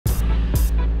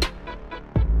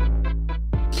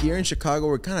here in Chicago,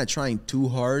 we're kind of trying too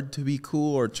hard to be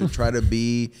cool or to try to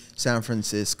be San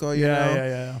Francisco, you know?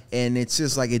 Yeah. And it's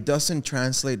just like, it doesn't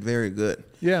translate very good.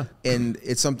 Yeah. And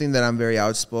it's something that I'm very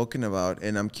outspoken about.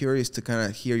 And I'm curious to kind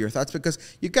of hear your thoughts, because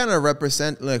you kind of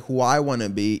represent like who I want to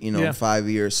be, you know, 5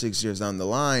 years, 6 years down the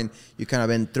line. You kind of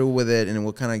been through with it, and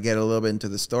we'll kind of get a little bit into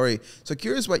the story. So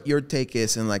curious what your take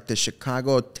is in like the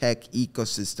Chicago tech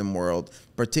ecosystem world,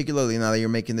 particularly now that you're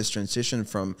making this transition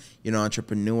from, you know,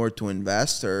 entrepreneur to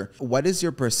investor. What is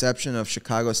your perception of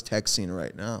Chicago's tech scene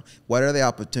right now? What are the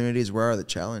opportunities? Where are the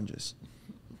challenges?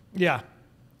 Yeah.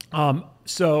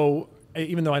 So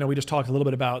even though I know we just talked a little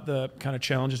bit about the kind of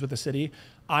challenges with the city,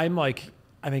 I'm like,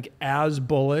 I think as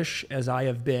bullish as I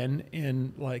have been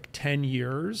in like 10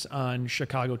 years on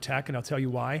Chicago tech, and I'll tell you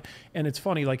why. And it's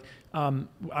funny, like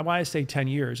why I say 10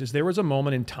 years is there was a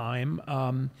moment in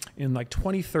time in like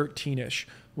 2013-ish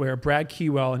where Brad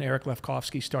Keywell and Eric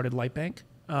Lefkofsky started Lightbank.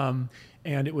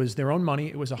 And it was their own money.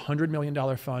 It was a $100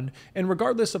 million fund. And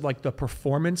regardless of like the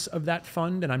performance of that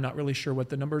fund, and I'm not really sure what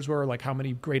the numbers were, like how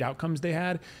many great outcomes they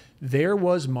had, there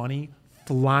was money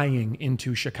flying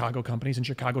into Chicago companies and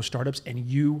Chicago startups, and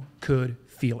you could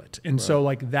feel it. And so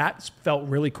like that felt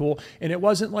really cool. And it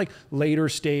wasn't like later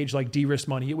stage, like de-risk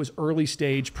money. It was early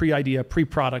stage, pre-idea,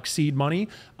 pre-product, seed money.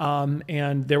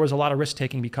 And there was a lot of risk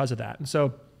taking because of that. And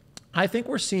so I think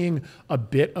we're seeing a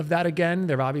bit of that again.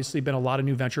 There have obviously been a lot of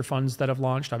new venture funds that have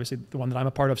launched, obviously the one that I'm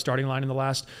a part of, Starting Line, in the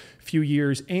last few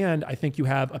years. And I think you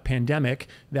have a pandemic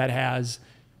that has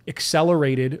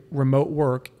accelerated remote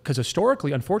work, because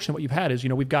historically, unfortunately, what you've had is, you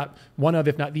know, we've got one of,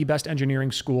 if not the best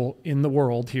engineering school in the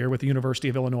world here with the University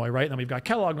of Illinois, right? And then we've got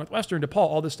Kellogg, Northwestern, DePaul,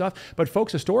 all this stuff. But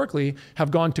folks historically have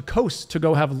gone to coasts to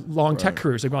go have long tech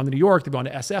careers. They've gone to New York, they've gone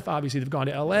to SF, obviously, they've gone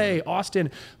to LA,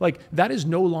 Austin. Like that is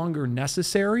no longer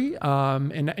necessary.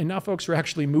 And now folks are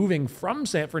actually moving from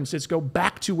San Francisco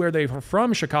back to where they were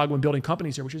from, Chicago, and building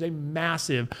companies here, which is a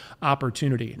massive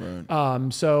opportunity.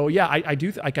 So yeah, I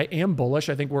do, like I am bullish.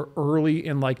 I think we're early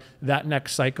in like that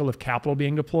next cycle of capital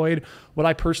being deployed. What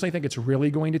I personally think it's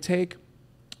really going to take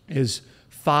is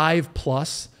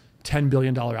 5+ $10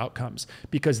 billion outcomes,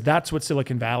 because that's what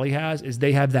Silicon Valley has, is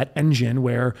they have that engine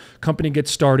where company gets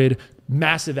started,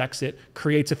 massive exit,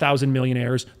 creates 1,000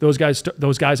 millionaires. Those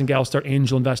guys and gals start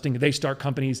angel investing. They start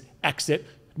companies, exit,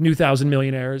 new 1,000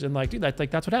 millionaires. And like, dude, that's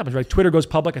what happens, right? Twitter goes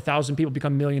public, 1,000 people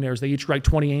become millionaires. They each write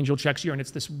 20 angel checks a year, and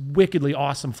it's this wickedly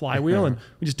awesome flywheel. And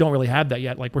we just don't really have that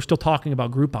yet. Like we're still talking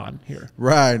about Groupon here.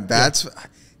 Right. There's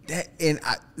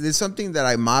something that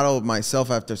I modeled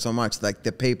myself after so much, like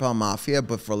the PayPal mafia,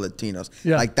 but for Latinos.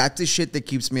 Like that's the shit that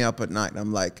keeps me up at night.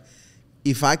 I'm like,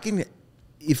 if I can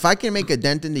make a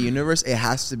dent in the universe, it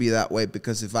has to be that way,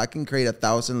 because if I can create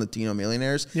 1,000 Latino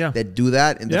millionaires that do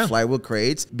that, and the flywheel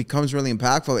creates, becomes really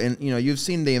impactful. And you know, you've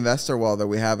seen the investor wall that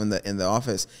we have in the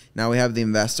office. Now we have the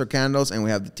investor candles and we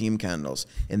have the team candles.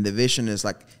 And the vision is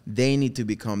like, they need to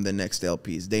become the next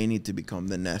LPs. They need to become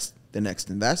the next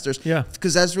investors.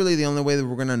 Because that's really the only way that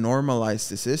we're going to normalize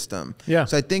the system.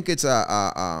 So I think it's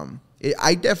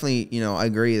I definitely, you know, I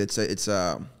agree. It's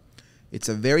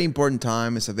a very important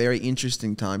time. It's a very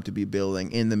interesting time to be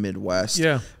building in the Midwest.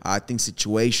 I think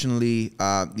situationally,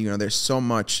 you know, there's so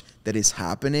much that is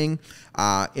happening.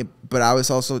 But I was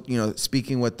also, you know,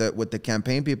 speaking with the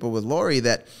campaign people, with Lori,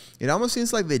 that it almost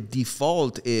seems like the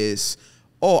default is,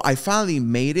 oh, I finally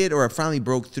made it, or I finally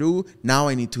broke through. Now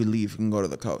I need to leave and go to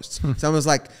the coast. So I was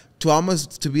like,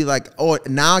 to be like, oh,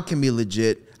 now I can be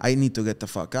legit. I need to get the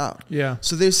fuck out.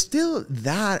 So there's still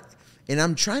that. And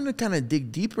I'm trying to kind of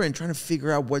dig deeper and trying to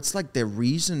figure out what's like the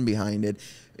reason behind it.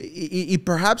 It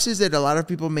perhaps is that a lot of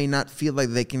people may not feel like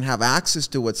they can have access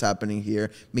to what's happening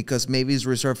here, because maybe it's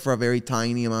reserved for a very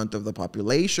tiny amount of the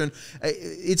population.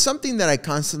 It's something that I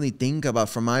constantly think about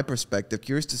from my perspective.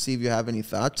 Curious to see if you have any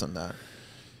thoughts on that.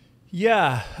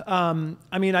 Yeah.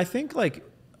 I mean, I think like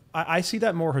I see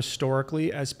that more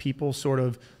historically as people sort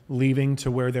of leaving to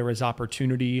where there is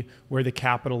opportunity, where the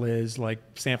capital is, like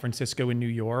San Francisco and New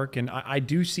York. And I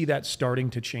do see that starting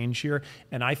to change here.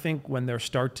 And I think when there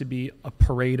start to be a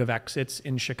parade of exits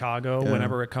in Chicago,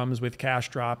 whenever it comes with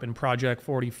Cash Drop and Project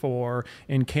 44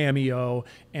 and Cameo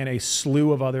and a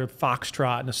slew of other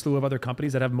Foxtrot and a slew of other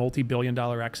companies that have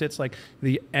multi-billion-dollar exits, like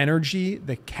the energy,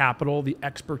 the capital, the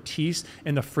expertise,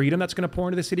 and the freedom that's going to pour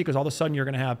into the city, because all of a sudden you're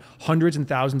going to have hundreds and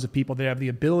thousands of people that have the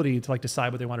ability to like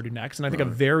decide what they want to do next. And I think a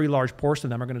very very large portion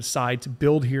of them are going to decide to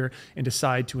build here and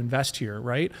decide to invest here,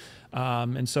 right?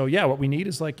 And so, yeah, what we need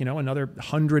is like, another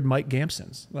 100 Mike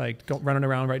Gamsons, like running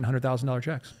around writing $100,000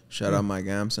 checks. Shout out Mike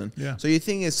Gamson. Yeah. So you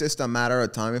think it's just a matter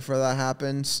of time before that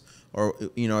happens? Or,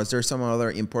 is there some other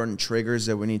important triggers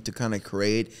that we need to kind of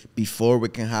create before we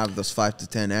can have those 5 to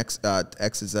 10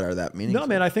 exits that are that meaningful? No,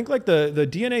 man, I think like the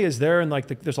DNA is there, and like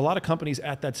there's a lot of companies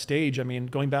at that stage. I mean,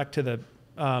 going back to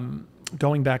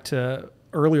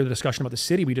earlier the discussion about the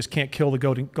city, we just can't kill the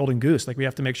golden goose. Like we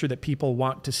have to make sure that people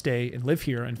want to stay and live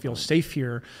here and feel safe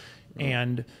here.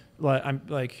 And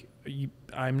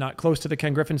I'm not close to the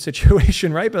Ken Griffin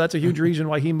situation, right? But that's a huge reason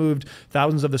why he moved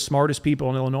thousands of the smartest people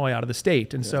in Illinois out of the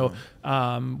state. And so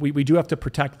we do have to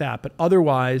protect that. But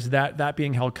otherwise, that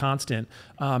being held constant,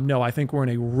 no, I think we're in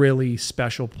a really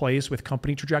special place with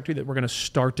company trajectory that we're going to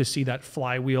start to see that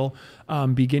flywheel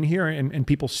begin here, and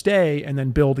people stay and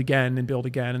then build again and build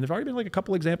again. And there've already been like a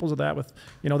couple examples of that with,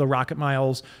 the Rocket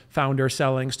Miles founder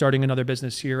starting another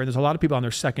business here. And there's a lot of people on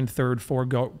their second, third,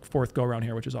 fourth go around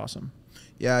here, which is awesome.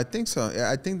 Yeah, I think so. Yeah,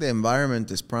 I think the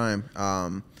environment is prime.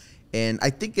 And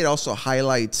I think it also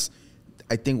highlights,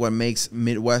 what makes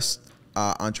Midwest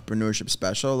entrepreneurship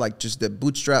special, like just the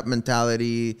bootstrap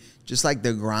mentality, just like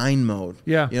the grind mode.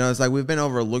 Yeah. It's like we've been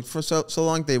overlooked for so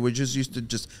long. They were just used to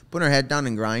just putting our head down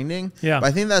and grinding. Yeah. But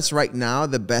I think that's right now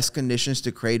the best conditions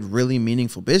to create really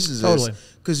meaningful businesses. Totally.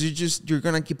 Because you're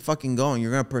going to keep fucking going.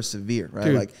 You're going to persevere, right?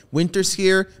 Dude. Like winter's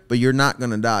here, but you're not going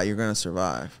to die. You're going to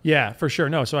survive. Yeah, for sure.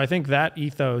 No, so I think that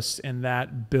ethos and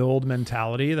that build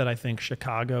mentality that I think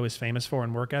Chicago is famous for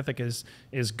and work ethic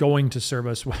is going to serve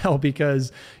us well,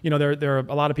 because, there are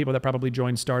a lot of people that probably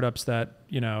join startups that,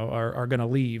 are going to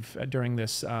leave during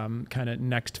this kind of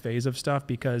next phase of stuff,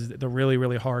 because the really,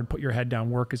 really hard put your head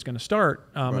down work is going to start.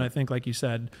 Right. And I think, like you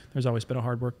said, there's always been a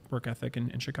hard work ethic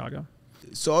in Chicago.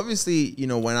 So obviously,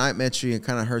 when I met you and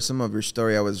kind of heard some of your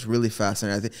story, I was really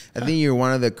fascinated. I think you're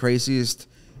one of the craziest,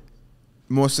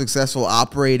 most successful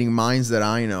operating minds that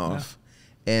I know of.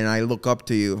 And I look up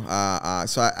to you.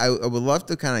 So I would love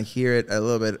to kind of hear a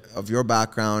little bit of your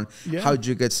background. Yeah. How'd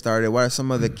you get started? What are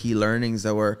some of the key learnings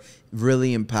that were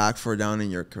really impactful down in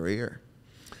your career?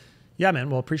 Yeah, man.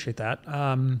 Well, appreciate that.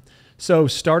 So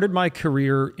started my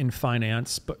career in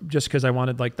finance, but just because I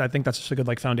wanted, I think that's just a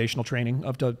good foundational training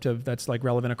that's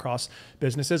relevant across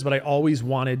businesses. But I always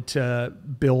wanted to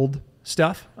build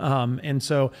stuff, and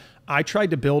so I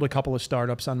tried to build a couple of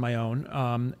startups on my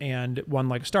own, and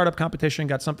won a startup competition,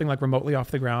 got something remotely off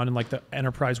the ground in the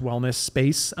enterprise wellness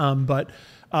space. But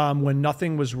when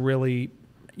nothing was really,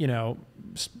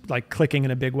 clicking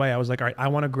in a big way, I was like, all right, I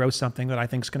want to grow something that I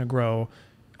think is going to grow.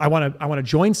 I want to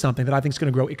join something that I think is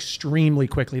going to grow extremely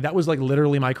quickly. That was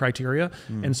literally my criteria.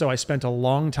 And so I spent a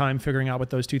long time figuring out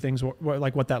what those two things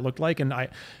what that looked like. And I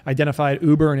identified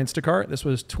Uber and Instacart. This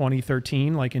was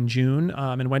 2013, in June,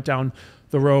 and went down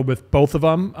the road with both of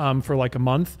them for a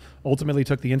month. Ultimately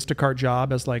took the Instacart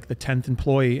job as the 10th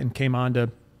employee and came on to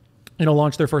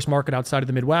launch their first market outside of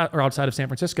the Midwest or outside of San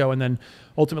Francisco, and then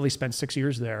ultimately spent 6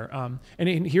 years there.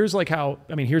 And here's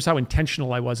here's how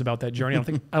intentional I was about that journey. I don't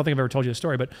think I've ever told you the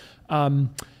story, but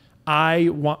I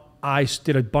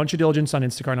did a bunch of diligence on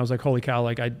Instacart, and I was like, holy cow!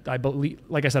 I believe,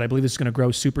 I said, I believe this is going to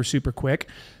grow super, super quick.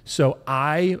 So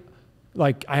I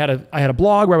had a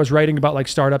blog where I was writing about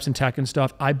startups and tech and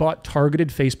stuff. I bought targeted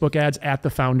Facebook ads at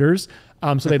the founders.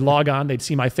 So they'd log on, they'd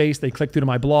see my face, they'd click through to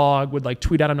my blog, would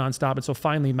tweet at them nonstop. And so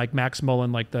finally, Max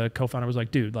Mullen, the co-founder, was like,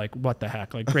 dude, what the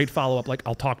heck? Great follow-up,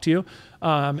 I'll talk to you.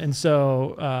 And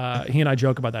so he and I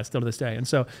joke about that still to this day. And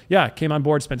so, yeah, came on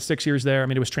board, spent 6 years there. I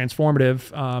mean, it was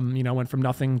transformative. Went from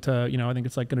nothing to, I think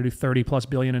it's going to do 30+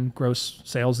 billion in gross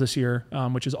sales this year,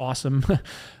 which is awesome.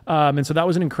 And so that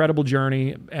was an incredible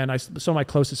journey. And some of my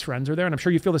closest friends are there. And I'm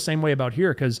sure you feel the same way about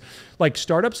here, because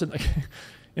startups and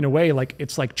in a way,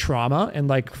 it's trauma, and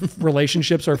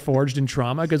relationships are forged in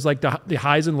trauma, because the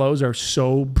highs and lows are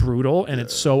so brutal, and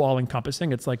it's so all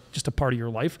encompassing. It's just a part of your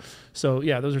life. So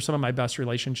yeah, those are some of my best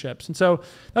relationships. And so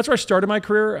that's where I started my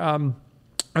career. And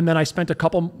then I spent a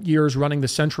couple years running the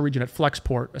central region at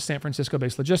Flexport, a San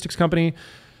Francisco-based logistics company.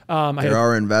 There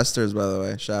are investors, by the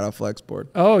way. Shout out Flexport.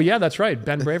 Oh yeah, that's right.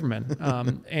 Ben Braverman.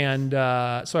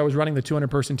 So I was running the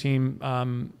 200-person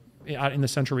team, out in the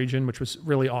central region, which was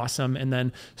really awesome. And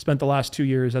then spent the last 2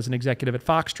 years as an executive at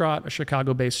Foxtrot, a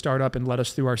Chicago-based startup, and led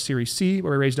us through our Series C,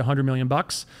 where we raised $100 million,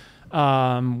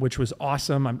 which was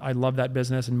awesome. I love that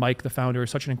business. And Mike, the founder, is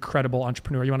such an incredible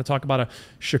entrepreneur. You want to talk about a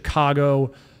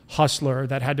Chicago hustler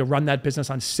that had to run that business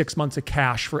on 6 months of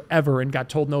cash forever and got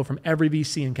told no from every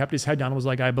VC and kept his head down and was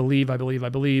like, I believe,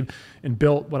 and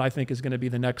built what I think is going to be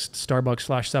the next Starbucks /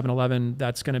 7-Eleven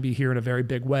that's going to be here in a very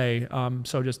big way.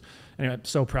 So just, anyway,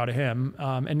 so proud of him.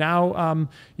 And now,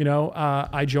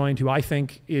 I joined who I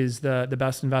think is the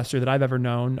best investor that I've ever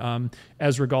known,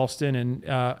 Ezra Galston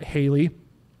and Haley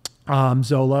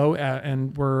Zolo,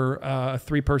 and we're a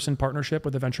 3-person partnership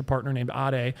with a venture partner named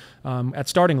Ade at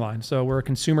Starting Line. So we're a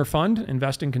consumer fund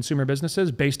investing in consumer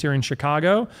businesses based here in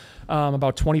Chicago.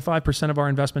 About 25% of our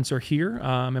investments are here,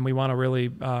 and we want to really,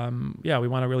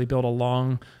 build a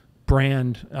long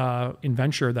brand in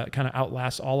venture that kind of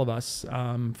outlasts all of us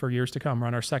for years to come. We're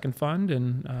on our second fund,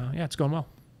 and it's going well.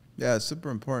 Yeah, it's super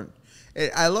important.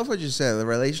 I love what you said. The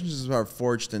relationships are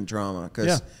forged in trauma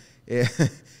because.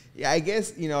 Yeah, I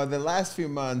guess, the last few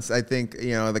months, I think,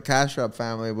 the Cash Up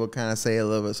family will kind of say a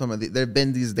little bit. There have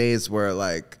been these days where,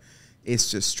 like,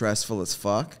 it's just stressful as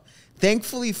fuck.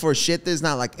 Thankfully for shit, there's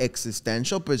not, like,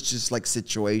 existential, but it's just, like,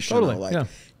 situational. Totally,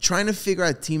 trying to figure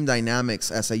out team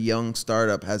dynamics as a young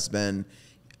startup has been,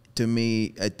 to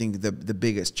me, I think, the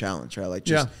biggest challenge, right? Like,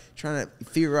 just trying to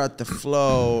figure out the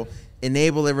flow,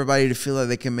 enable everybody to feel like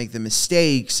they can make the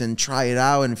mistakes and try it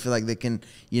out and feel like they can,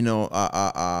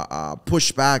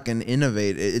 push back and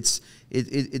innovate. It's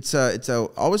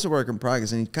always a work in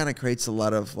progress, and it kind of creates a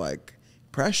lot of like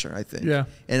pressure, I think. Yeah.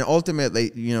 And ultimately,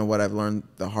 what I've learned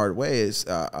the hard way is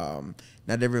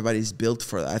not everybody's built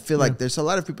for that. I feel like there's a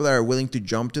lot of people that are willing to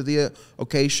jump to the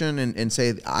occasion and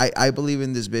say, I believe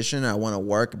in this vision, I want to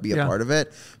work, be a part of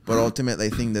it. But ultimately, I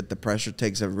think that the pressure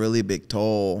takes a really big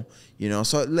toll.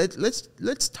 So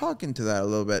let's talk into that a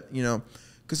little bit.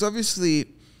 Because obviously,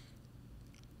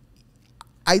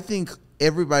 I think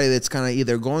everybody that's kind of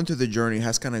either going through the journey,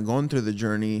 has kind of gone through the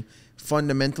journey,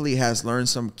 fundamentally has learned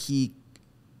some key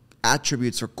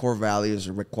attributes or core values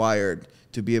required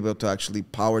to be able to actually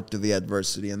power through the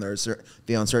adversity and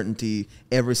the uncertainty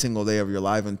every single day of your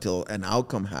life until an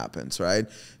outcome happens, right?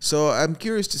 So I'm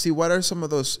curious to see, what are some of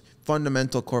those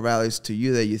fundamental core values to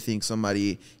you that you think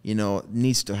somebody,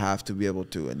 needs to have to be able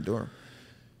to endure?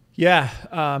 Yeah.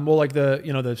 Well, like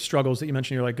the struggles that you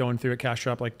mentioned, you're like going through at Cash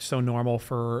Up, like so normal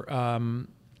for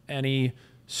any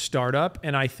startup.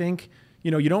 And I think,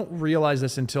 you don't realize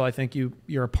this until I think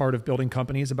you're a part of building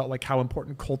companies, about like how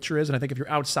important culture is. And I think if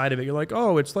you're outside of it, you're like,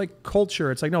 oh, it's like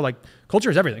culture. It's like, no, like culture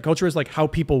is everything. Culture is like how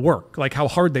people work, like how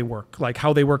hard they work, like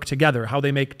how they work together, how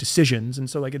they make decisions. And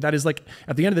so like, that is like,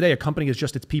 at the end of the day, a company is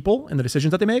just its people and the decisions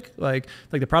that they make. Like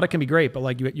the product can be great, but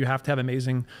like you have to have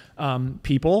amazing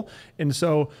people. And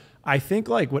so I think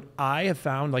like what I have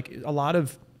found, like a lot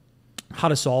of how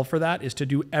to solve for that is to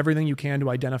do everything you can to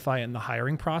identify it in the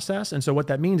hiring process. And so what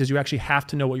that means is you actually have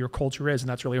to know what your culture is, and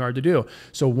that's really hard to do.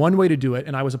 So one way to do it,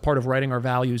 and I was a part of writing our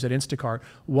values at Instacart,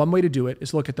 one way to do it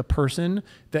is look at the person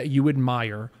that you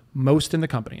admire most in the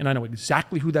company. And I know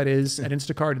exactly who that is at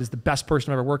Instacart. It is the best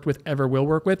person I've ever worked with, ever will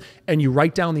work with. And you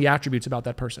write down the attributes about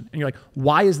that person. And you're like,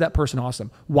 why is that person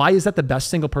awesome? Why is that the best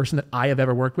single person that I have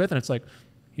ever worked with? And it's like,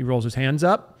 he rolls his hands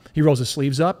up, he rolls his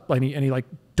sleeves up, and he like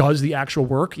does the actual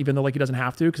work, even though like he doesn't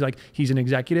have to, because like he's an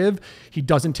executive. He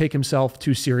doesn't take himself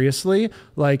too seriously.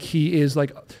 Like he is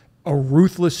like a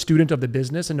ruthless student of the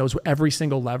business and knows every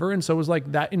single lever. And so it was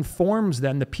like that informs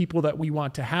then the people that we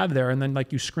want to have there. And then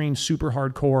like you screen super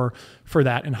hardcore for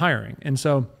that in hiring. And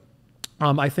so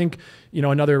I think,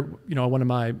 another, one of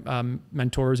my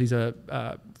mentors, he's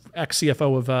a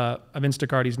ex-CFO of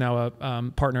Instacart. He's now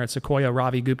a partner at Sequoia,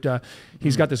 Ravi Gupta.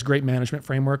 He's got this great management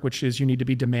framework, which is you need to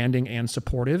be demanding and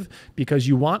supportive, because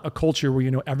you want a culture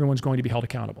where everyone's going to be held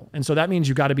accountable. And so that means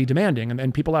you got to be demanding,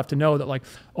 and people have to know that like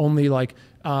only like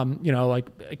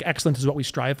excellence is what we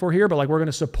strive for here, but like we're going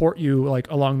to support you like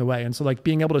along the way. And so like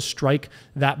being able to strike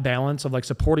that balance of like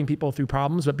supporting people through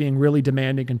problems, but being really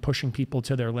demanding and pushing people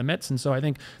to their limits. And so I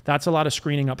think that's a lot of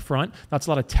screening up front. That's a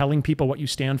lot of telling people what you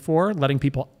stand for, letting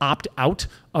people opt out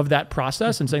of that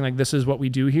process and saying like, this is what we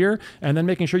do here. And then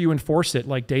making sure you enforce it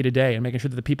like day to day, and making sure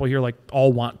that the people here like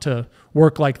all want to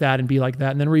work like that and be like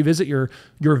that. And then revisit your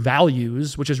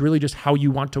values, which is really just how you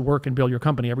want to work and build your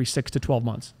company every 6 to 12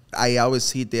 months. I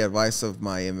always heed the advice of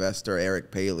my investor,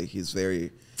 Eric Paley. He's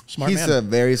very smart. He's a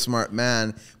very smart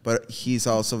man, but he's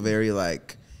also very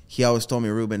like, he always told me,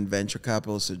 Ruben, venture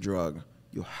capital is a drug.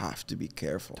 you have to be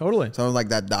careful. Totally. Sounds like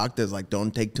that doctor's like,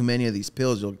 don't take too many of these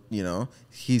pills.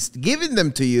 He's giving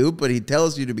them to you, but he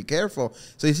tells you to be careful.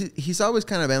 So he's always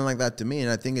kind of been like that to me, and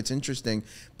I think it's interesting.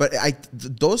 But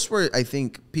those were, I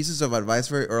think, pieces of advice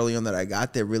very early on that I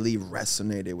got that really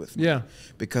resonated with me. Yeah.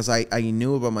 Because I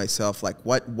knew about myself, like,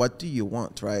 what do you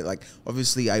want, right? Like,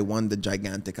 obviously, I want the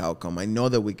gigantic outcome. I know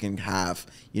that we can have,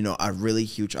 a really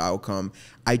huge outcome.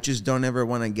 I just don't ever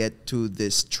want to get to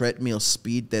this treadmill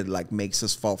speed that like makes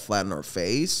us fall flat on our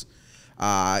face.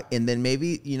 And then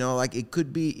maybe, like it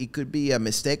could be a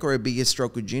mistake or it be a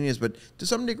stroke of genius, but to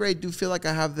some degree, I do feel like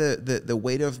I have the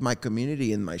weight of my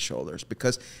community in my shoulders,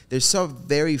 because there's so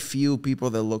very few people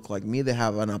that look like me that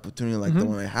have an opportunity like the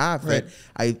one I have, right,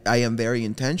 that I am very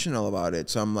intentional about it.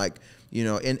 So I'm like,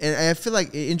 and I feel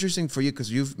like interesting for you,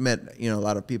 because you've met, a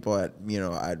lot of people at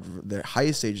the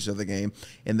highest stages of the game,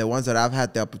 and the ones that I've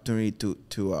had the opportunity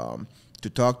to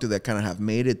talk to that kind of have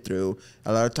made it through.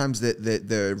 A lot of times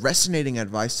the resonating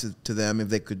advice to them, if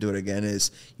they could do it again,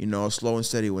 is, slow and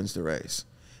steady wins the race.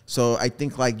 So I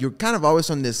think like you're kind of always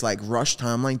on this like rush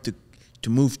timeline to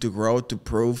move, to grow, to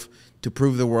prove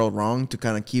the world wrong, to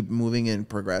kind of keep moving and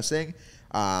progressing.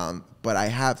 But I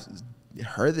have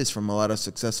heard this from a lot of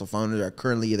successful founders that are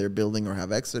currently either building or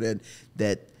have exited,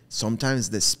 that sometimes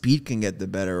the speed can get the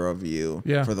better of you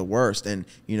for the worst. And,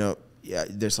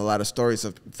 there's a lot of stories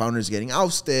of founders getting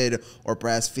ousted, or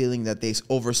perhaps feeling that they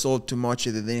oversold too much,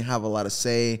 or that they didn't have a lot of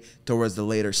say towards the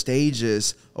later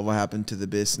stages of what happened to the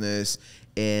business.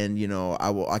 And,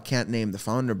 I can't name the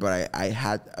founder, but I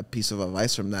had a piece of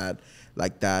advice from that.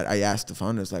 Like that, I asked the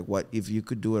founders, like, what if you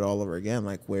could do it all over again?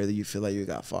 Like, where do you feel like you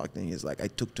got fucked? And he's like, I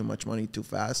took too much money too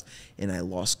fast, and I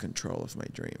lost control of my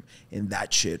dream. And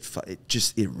that shit,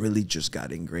 it really just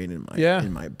got ingrained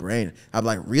in my brain. I'm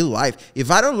like, real life.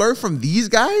 If I don't learn from these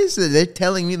guys, they're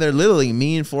telling me they're literally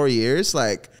me in 4 years.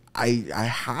 Like, I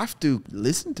have to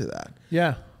listen to that.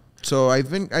 Yeah. So I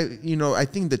think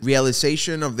the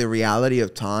realization of the reality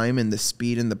of time and the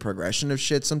speed and the progression of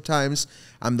shit. Sometimes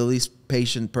I'm the least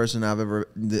patient person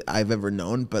I've ever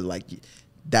known, but like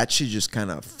that shit just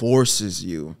kind of forces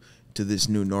you to this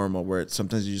new normal, where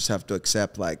sometimes you just have to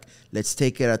accept, like, let's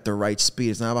take it at the right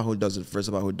speed. It's not about who does it first,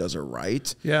 about who does it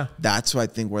right. Yeah. That's why I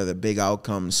think where the big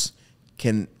outcomes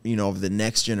can, of the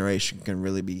next generation can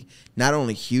really be not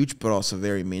only huge, but also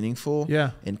very meaningful.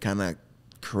 Yeah. And kind of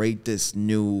create this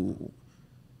new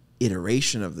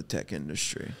iteration of the tech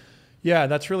industry. Yeah,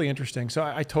 that's really interesting. So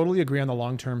I totally agree on the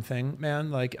long-term thing,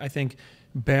 man. Like, I think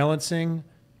balancing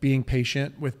being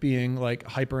patient with being like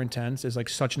hyper intense is like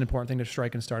such an important thing to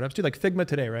strike in startups. Dude, like Figma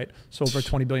today, right? Sold for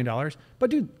 $20 billion.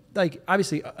 But dude, like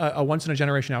obviously a once in a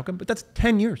generation outcome, but that's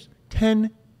 10 years.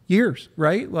 10 years,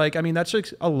 right? Like, I mean, that's like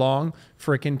a long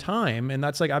freaking time. And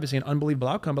that's like obviously an unbelievable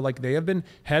outcome, but like they have been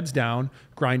heads down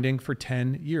grinding for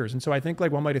 10 years. And so I think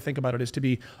like one way to think about it is to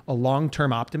be a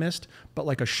long-term optimist, but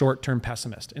like a short-term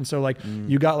pessimist. And so like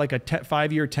you got like a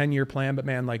 5-year, 10-year plan, but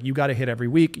man, like you got to hit every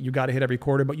week, you got to hit every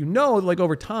quarter, but like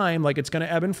over time, like it's going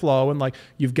to ebb and flow, and like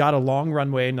you've got a long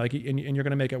runway, and like, and you're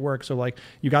going to make it work. So like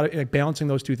you got to, like, balancing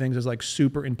those two things is like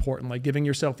super important. Like giving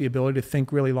yourself the ability to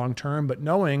think really long-term, but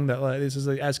knowing that this is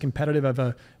as competitive of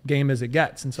a game as it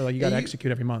gets. And so like you got to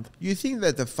execute every month. You think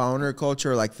that the founder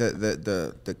culture, like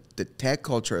the tech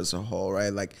culture as a whole,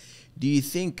 right? Like, do you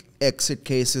think exit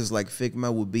cases like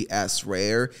Figma would be as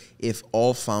rare if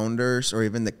all founders, or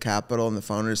even the capital and the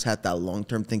founders, had that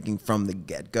long-term thinking from the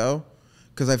get-go?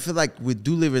 Because I feel like we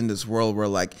do live in this world where,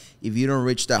 like, if you don't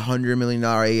reach that $100 million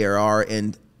ARR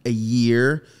in a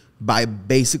year by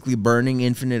basically burning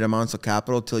infinite amounts of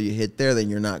capital till you hit there, then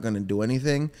you're not going to do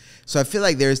anything. So I feel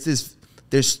like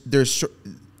there's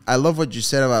I love what you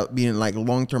said about being like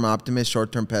long-term optimist,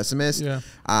 short-term pessimist. Yeah.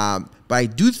 But I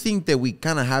do think that we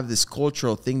kind of have this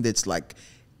cultural thing that's like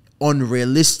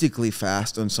unrealistically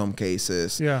fast in some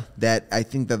cases. Yeah. That I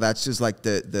think that's just like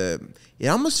it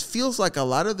almost feels like a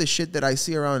lot of the shit that I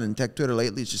see around in tech Twitter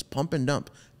lately is just pump and dump.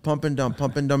 Pump and dump.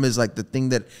 Pump and dump is like the thing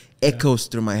that echoes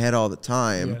through my head all the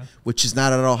time, which is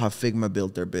not at all how Figma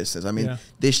built their business. I mean,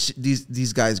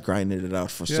 these guys grinded it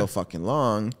out for so fucking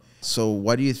long. So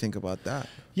what do you think about that?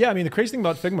 Yeah, I mean, the crazy thing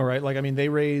about Figma, right? Like, I mean, they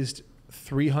raised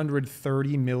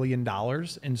 $330 million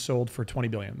and sold for $20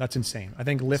 billion. That's insane. I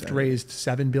think Lyft raised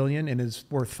 $7 billion and is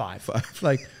worth $5.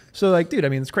 Like, so like, dude, I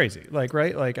mean, it's crazy. Like,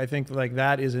 right? Like, I think like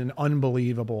that is an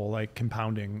unbelievable like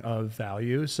compounding of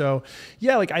value. So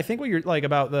yeah, like I think what you're like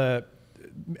about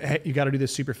hey, you got to do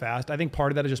this super fast. I think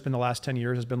part of that has just been the last 10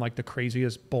 years has been like the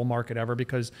craziest bull market ever,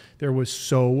 because there was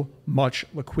so much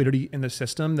liquidity in the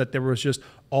system that there was just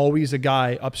always a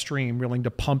guy upstream willing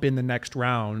to pump in the next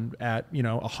round at, you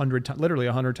know, literally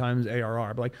 100 times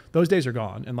ARR. But like those days are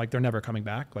gone, and like they're never coming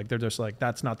back. Like they're just like,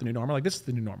 that's not the new normal. Like this is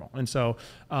the new normal. And so,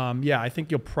 yeah, I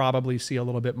think you'll probably see a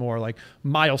little bit more like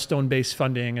milestone-based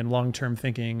funding and long-term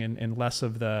thinking, and less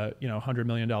of the, you know, $100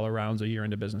 million rounds a year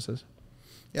into businesses.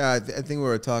 Yeah, I think we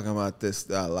were talking about this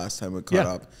last time we caught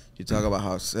up. You talk about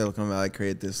how Silicon Valley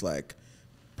created this like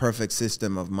perfect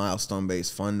system of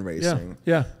milestone-based fundraising.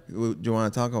 Yeah. Do you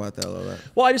want to talk about that a little bit?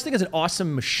 Well, I just think it's an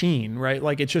awesome machine, right?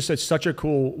 Like it's such a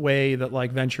cool way that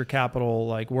like venture capital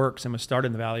like works and was started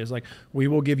in the Valley. Is like, we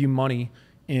will give you money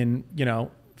in, you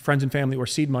know, friends and family or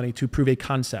seed money to prove a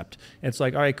concept. And it's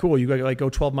like, all right, cool. You got like go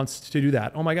 12 months to do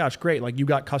that. Oh my gosh, great. Like you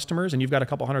got customers and you've got a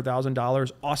couple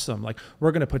 $100,000. Awesome. Like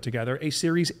we're going to put together a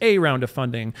Series A round of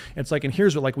funding. It's like, and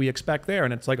here's what like we expect there.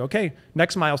 And it's like, okay,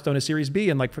 next milestone is Series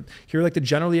B. And like here are like the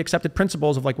generally accepted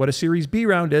principles of like what a Series B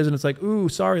round is. And it's like, ooh,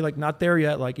 sorry, like not there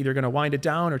yet. Like either going to wind it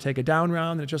down or take a down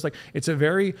round. And it's just like, it's a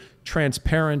very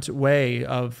transparent way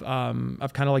of kind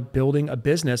of like building a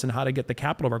business and how to get the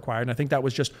capital required. And I think that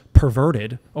was just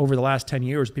perverted over the last 10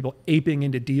 years, people aping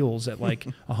into deals at like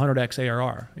 100x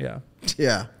ARR. Yeah.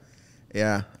 Yeah.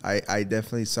 Yeah. I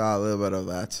definitely saw a little bit of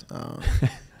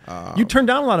that. You turned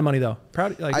down a lot of money though.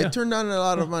 Proud. Like, I turned down a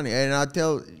lot of money, and I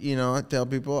tell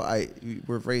people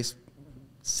we've raised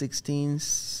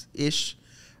 16-ish.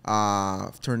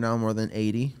 I've turned down more than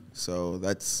 80. So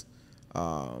that's,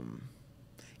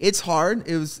 it's hard.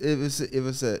 It was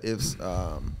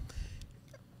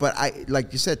but I,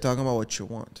 like you said, talking about what you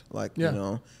want, like, you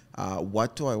know,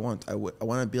 what do I want? I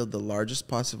want to build the largest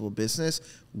possible business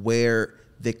where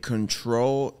the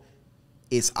control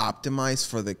is optimized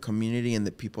for the community and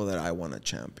the people that I want to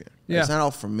champion. Yeah. It's not all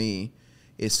for me.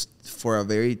 It's for a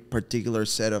very particular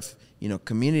set of, you know,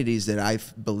 communities that I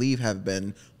believe have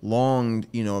been long,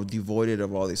 you know, devoid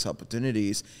of all these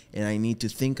opportunities. And I need to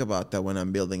think about that when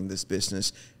I'm building this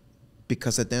business,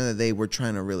 because at the end of the day, we're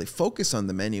trying to really focus on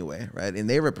them anyway, right? And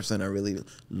they represent a really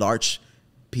large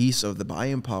piece of the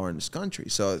buying power in this country.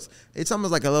 So it's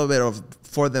almost like a little bit of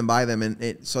for them, by them.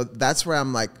 And so that's where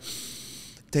I'm like,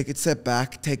 take a step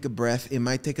back, take a breath. It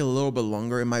might take a little bit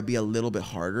longer. It might be a little bit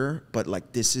harder. But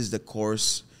like, this is the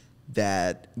course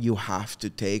that you have to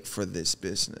take for this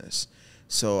business.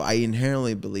 So I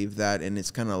inherently believe that, and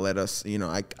it's kind of led us, you know,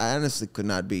 I honestly could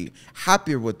not be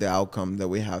happier with the outcome that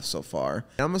we have so far.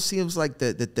 It almost seems like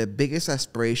the biggest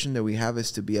aspiration that we have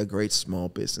is to be a great small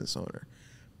business owner.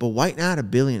 But why not a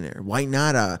billionaire? Why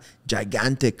not a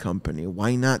gigantic company?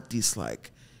 Why not these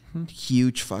like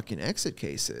huge fucking exit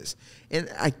cases? And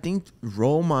I think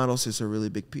role models is a really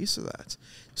big piece of that.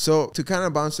 So to kind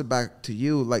of bounce it back to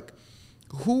you, like,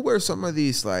 who were some of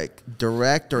these like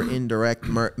direct or indirect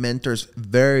mentors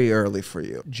very early for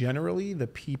you? Generally, the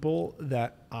people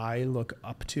that I look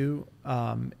up to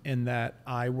and that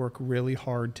I work really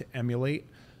hard to emulate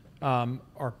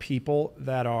are people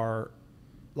that are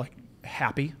like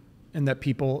happy, and that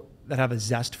people that have a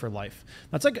zest for life.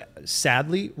 That's like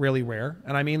sadly really rare.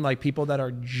 And I mean like people that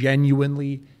are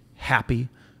genuinely happy,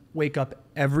 wake up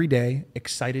every day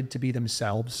excited to be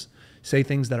themselves, say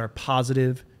things that are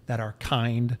positive, that are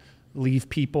kind, leave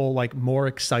people like more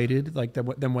excited like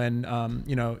than when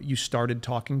you know, you started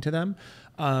talking to them.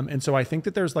 And so I think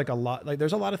that there's like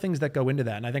there's a lot of things that go into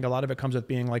that. And I think a lot of it comes with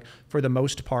being like, for the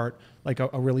most part, like a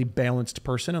really balanced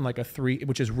person, and like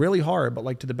which is really hard, but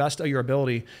like to the best of your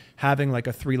ability, having like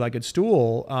a three-legged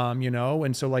stool, you know?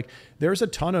 And so like, there's a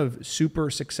ton of super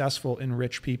successful and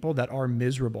rich people that are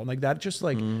miserable. And like that just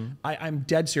like, I'm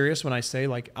dead serious when I say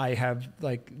like, I have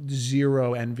like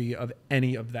zero envy of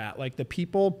any of that. Like the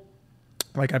people,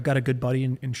 like I've got a good buddy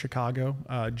in Chicago,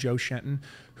 Joe Shenton,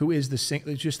 who is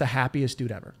just the happiest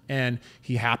dude ever. And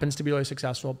he happens to be really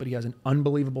successful, but he has an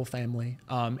unbelievable family.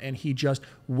 And he just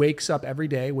wakes up every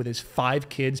day with his 5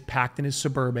 kids packed in his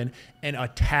Suburban and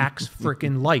attacks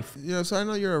freaking life. You know, so I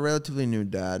know you're a relatively new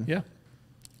dad. Yeah.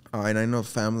 And I know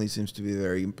family seems to be a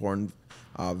very important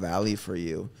value for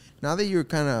you. Now that you're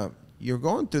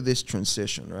going through this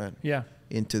transition, right? Yeah.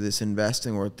 Into this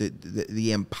investing or the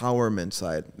empowerment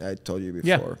side I told you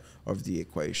before of the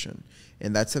equation.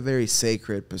 And that's a very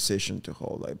sacred position to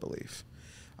hold, I believe.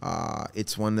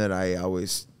 It's one that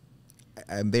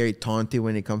I'm very taunty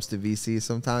when it comes to VC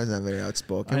sometimes. I'm very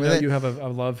outspoken with it. I know you have a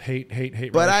love-hate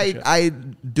but relationship. I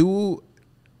do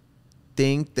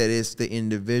think that it's the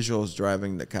individuals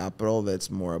driving the capital that's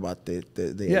more about the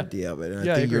idea of it. And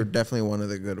I think you're definitely one of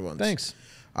the good ones. Thanks.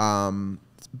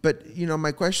 But, you know,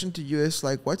 my question to you is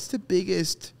like, what's the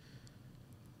biggest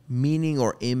meaning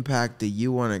or impact that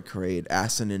you want to create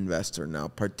as an investor now,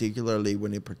 particularly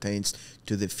when it pertains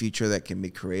to the future that can be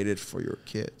created for your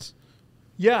kids?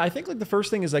 Yeah, I think like the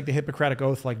first thing is like the Hippocratic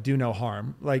Oath, like do no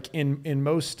harm. Like in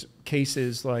most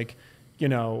cases, like, you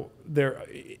know, their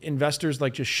investors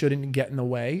like just shouldn't get in the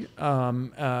way.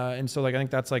 And so like, I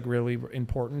think that's like really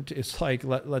important. It's like,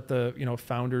 let the, you know,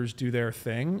 founders do their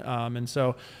thing. And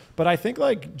so, but I think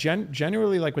like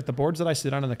generally like with the boards that I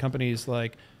sit on in the companies,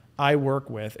 like I work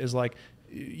with is like,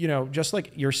 you know, just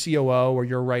like your COO or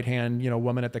your right hand, you know,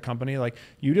 woman at the company, like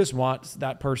you just want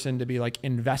that person to be like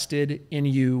invested in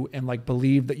you and like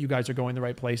believe that you guys are going the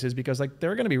right places, because like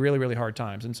there are going to be really, really hard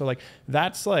times. And so like,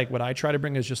 that's like what I try to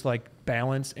bring is just like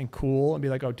balance and cool and be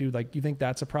like, oh dude, like you think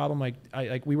that's a problem?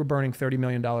 Like we were burning $30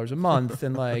 million a month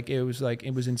and like, it was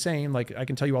insane. Like I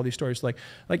can tell you all these stories, like,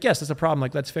 yes, that's a problem.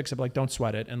 Like, let's fix it. But like, don't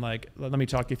sweat it. And like, let me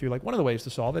talk you through like one of the ways to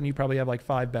solve it. And you probably have like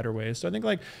 5 better ways. So I think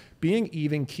like being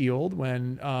even keeled when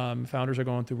founders are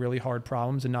going through really hard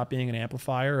problems and not being an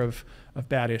amplifier of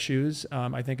bad issues,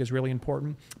 I think is really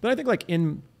important. But I think like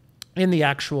in the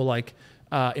actual like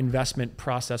investment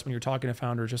process, when you're talking to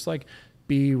founders, just like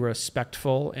be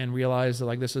respectful and realize that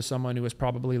like this is someone who has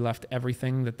probably left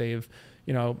everything that they've,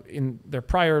 you know, in their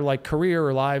prior like career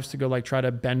or lives to go like try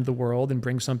to bend the world and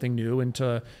bring something new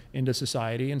into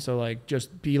society. And so like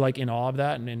just be like in awe of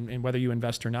that, and whether you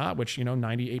invest or not, which, you know,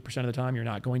 98% of the time you're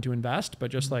not going to invest, but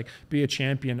just like be a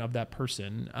champion of that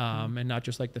person, and not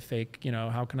just like the fake, you know,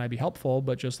 how can I be helpful,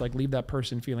 but just like leave that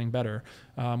person feeling better,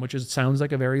 which sounds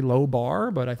like a very low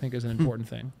bar, but I think is an important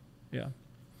thing. Yeah.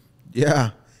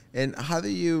 Yeah. And how do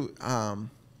you, I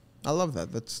love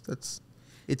that. That's,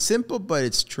 it's simple, but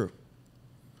it's true.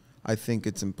 I think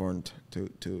it's important to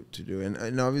do.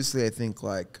 And obviously I think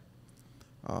like,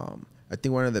 I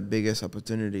think one of the biggest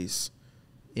opportunities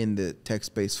in the tech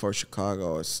space for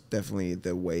Chicago is definitely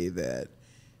the way that,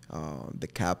 the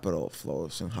capital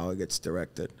flows and how it gets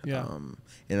directed. Yeah.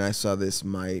 And I saw this, in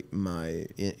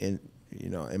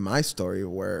my story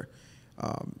where,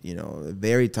 you know, a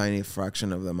very tiny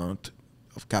fraction of the amount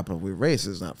of capital we raise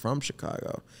is not from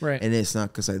Chicago. Right. And it's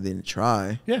not because I didn't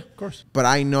try. Yeah, of course. But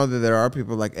I know that there are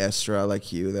people like Estra,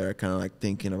 like you, that are kind of like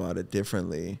thinking about it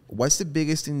differently. What's the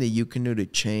biggest thing that you can do to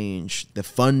change the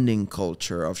funding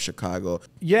culture of Chicago?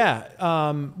 Yeah.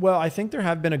 Well, I think there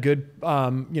have been a good,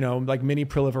 you know, like mini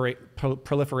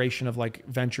proliferation of like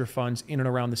venture funds in and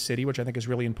around the city, which I think is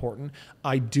really important.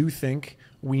 I do think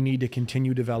we need to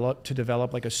continue to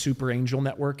develop like a super angel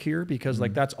network here, because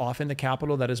like that's often the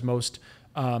capital that is most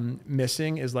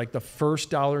missing, is like the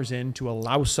first dollars in to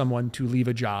allow someone to leave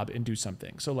a job and do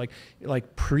something. So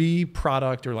like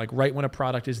pre-product, or like right when a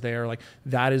product is there, like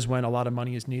that is when a lot of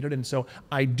money is needed. And so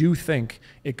I do think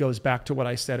it goes back to what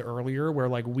I said earlier, where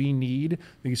like we need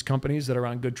these companies that are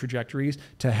on good trajectories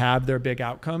to have their big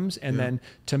outcomes, and then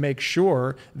to make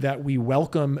sure that we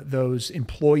welcome those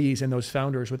employees and those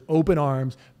founders with open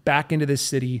arms back into this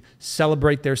city,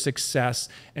 celebrate their success,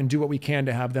 and do what we can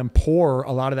to have them pour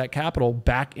a lot of that capital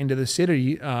back into the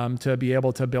city, to be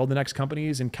able to build the next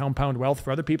companies and compound wealth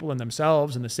for other people and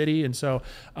themselves and the city. And so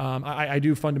I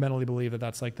do fundamentally believe that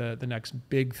that's like the next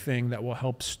big thing that will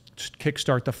help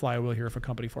kickstart the flywheel here for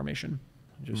company formation.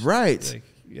 Right. Like,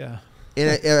 yeah.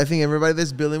 And I think everybody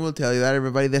that's building will tell you that.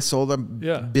 Everybody that sold a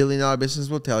 $1 billion business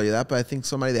will tell you that. But I think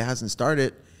somebody that hasn't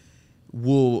started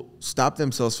will stop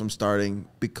themselves from starting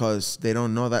because they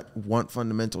don't know that one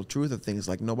fundamental truth of things.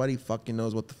 Like, nobody fucking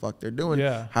knows what the fuck they're doing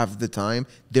half the time.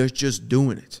 They're just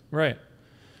doing it. Right.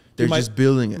 They're just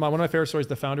building it. One of my favorite stories,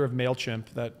 the founder of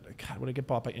MailChimp, that, God, would it get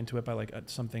bought by Intuit by like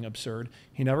something absurd.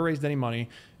 He never raised any money.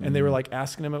 And they were like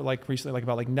asking him like recently, like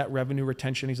about like net revenue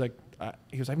retention. He's like,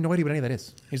 he goes, I have no idea what any of that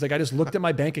is. He's like, I just looked at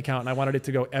my bank account and I wanted it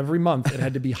to go every month. It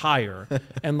had to be higher.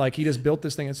 And like, he just built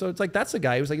this thing. And so it's like, that's the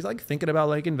guy who's like, he's like thinking about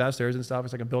like investors and stuff.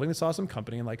 It's like, I'm building this awesome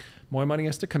company, and like more money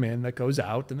has to come in that goes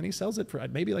out. And then he sells it for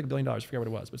maybe like $1 billion. I forget what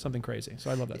it was, but something crazy. So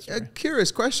I love that story. A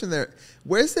curious question there.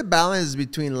 Where's the balance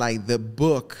between like the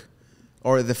book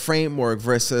or the framework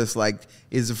versus like,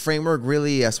 is the framework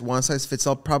really as one size fits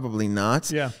all? Probably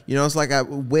not. Yeah. You know, it's like,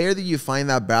 where do you find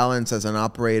that balance as an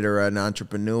operator or an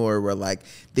entrepreneur where like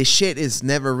this shit has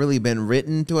never really been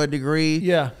written to a degree?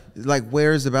 Yeah. Like,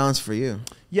 where's the balance for you?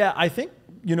 Yeah, I think,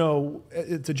 you know,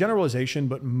 it's a generalization,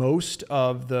 but most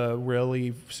of the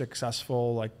really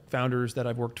successful like founders that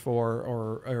I've worked for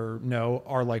or know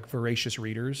are like voracious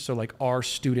readers. So like are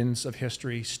students of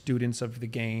history, students of the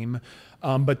game.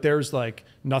 But there's like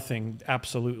nothing,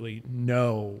 absolutely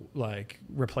no like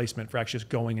replacement for actually just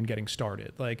going and getting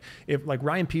started. Like if like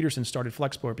Ryan Peterson started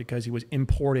Flexport because he was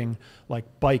importing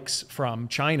like bikes from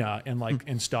China and like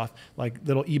and stuff, like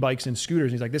little e-bikes and scooters.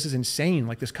 And he's like, this is insane.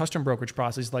 Like this custom brokerage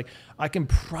process, he's like, I can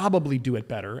probably do it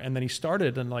better. And then he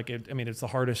started and like, it's the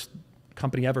hardest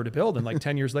company ever to build, and like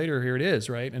 10 years later here it is,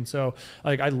 right? And so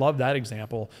like I love that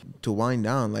example. To wind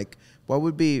down, like what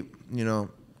would be,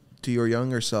 to your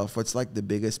younger self, what's like the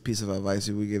biggest piece of advice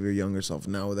you would give your younger self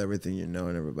now with everything you know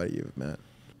and everybody you've met?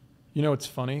 It's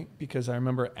funny because I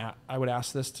remember I would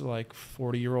ask this to like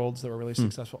 40-year-olds that were really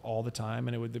successful all the time,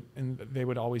 and they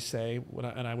would always say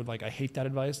and I would like, I hate that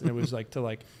advice, and it was like to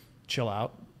like chill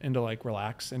out and to like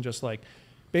relax and just like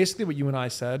basically what you and I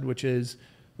said, which is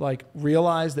like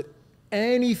realize that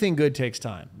anything good takes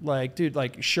time. Like, dude,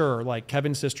 like, sure, like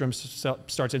Kevin Systrom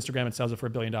starts Instagram and sells it for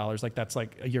 $1 billion. Like, that's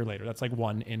like a year later. That's like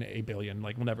 1 in a billion.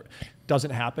 Like, whenever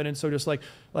doesn't happen. And so just like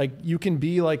you can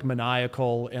be like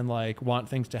maniacal and like want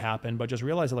things to happen, but just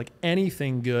realize that like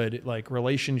anything good, like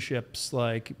relationships,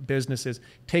 like businesses,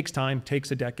 takes time,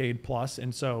 takes a decade plus.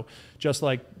 And so just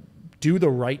like do the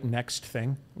right next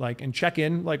thing, like, and check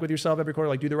in like with yourself every quarter,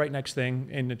 like do the right next thing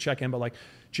and check in, but like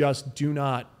just do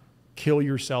not kill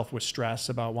yourself with stress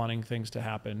about wanting things to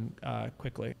happen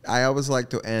quickly. I always like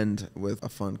to end with a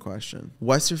fun question.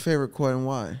 What's your favorite quote and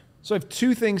why? So I have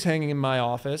 2 things hanging in my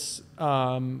office.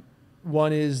 One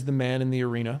is The Man in the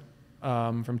Arena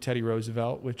from Teddy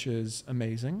Roosevelt, which is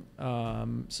amazing.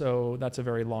 So that's a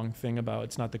very long thing about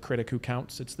it's not the critic who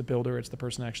counts, it's the builder, it's the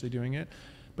person actually doing it.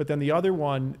 But then the other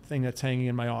one thing that's hanging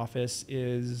in my office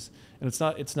is, and it's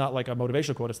not like a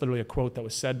motivational quote, it's literally a quote that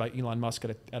was said by Elon Musk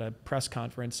at a press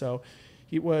conference. So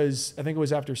I think it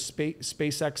was after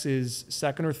SpaceX's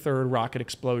second or third rocket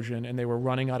explosion, and they were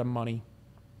running out of money.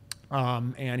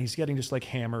 And he's getting just like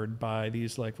hammered by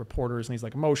these like reporters, and he's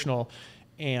like emotional.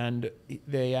 And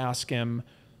they ask him,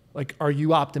 like, are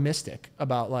you optimistic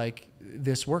about like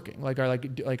this working? Like,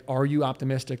 are you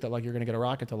optimistic that like you're going to get a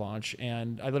rocket to launch?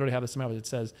 And I literally have this in my office. It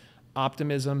says,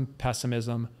 optimism,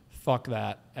 pessimism, fuck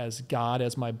that. As God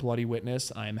as my bloody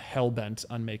witness, I am hell-bent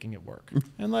on making it work.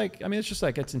 And like, it's just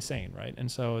like, it's insane, right? And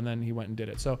then he went and did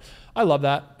it. So I love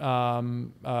that.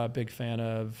 Big fan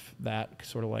of that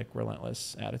sort of like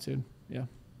relentless attitude. Yeah.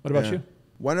 What about you?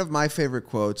 One of my favorite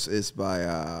quotes is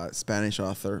by Spanish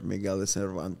author Miguel de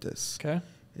Cervantes. Okay.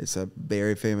 It's a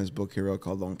very famous book he wrote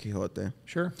called Don Quixote.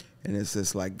 Sure. And it's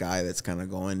this like guy that's kind of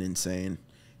going insane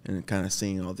and kind of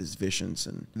seeing all these visions.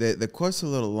 And the quote's a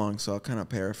little long, so I'll kind of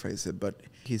paraphrase it. But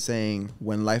he's saying,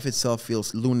 when life itself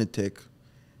feels lunatic,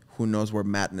 who knows where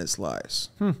madness lies?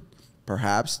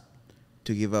 Perhaps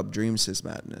to give up dreams is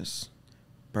madness.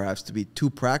 Perhaps to be too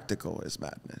practical is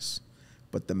madness.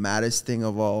 But the maddest thing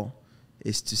of all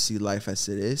is to see life as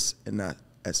it is and not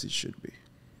as it should be.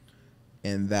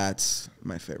 And that's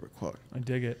my favorite quote. I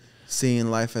dig it.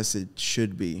 Seeing life as it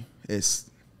should be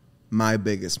is my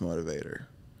biggest motivator.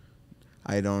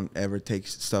 I don't ever take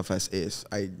stuff as is.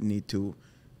 I need to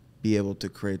be able to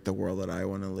create the world that I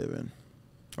want to live in,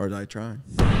 or that I try.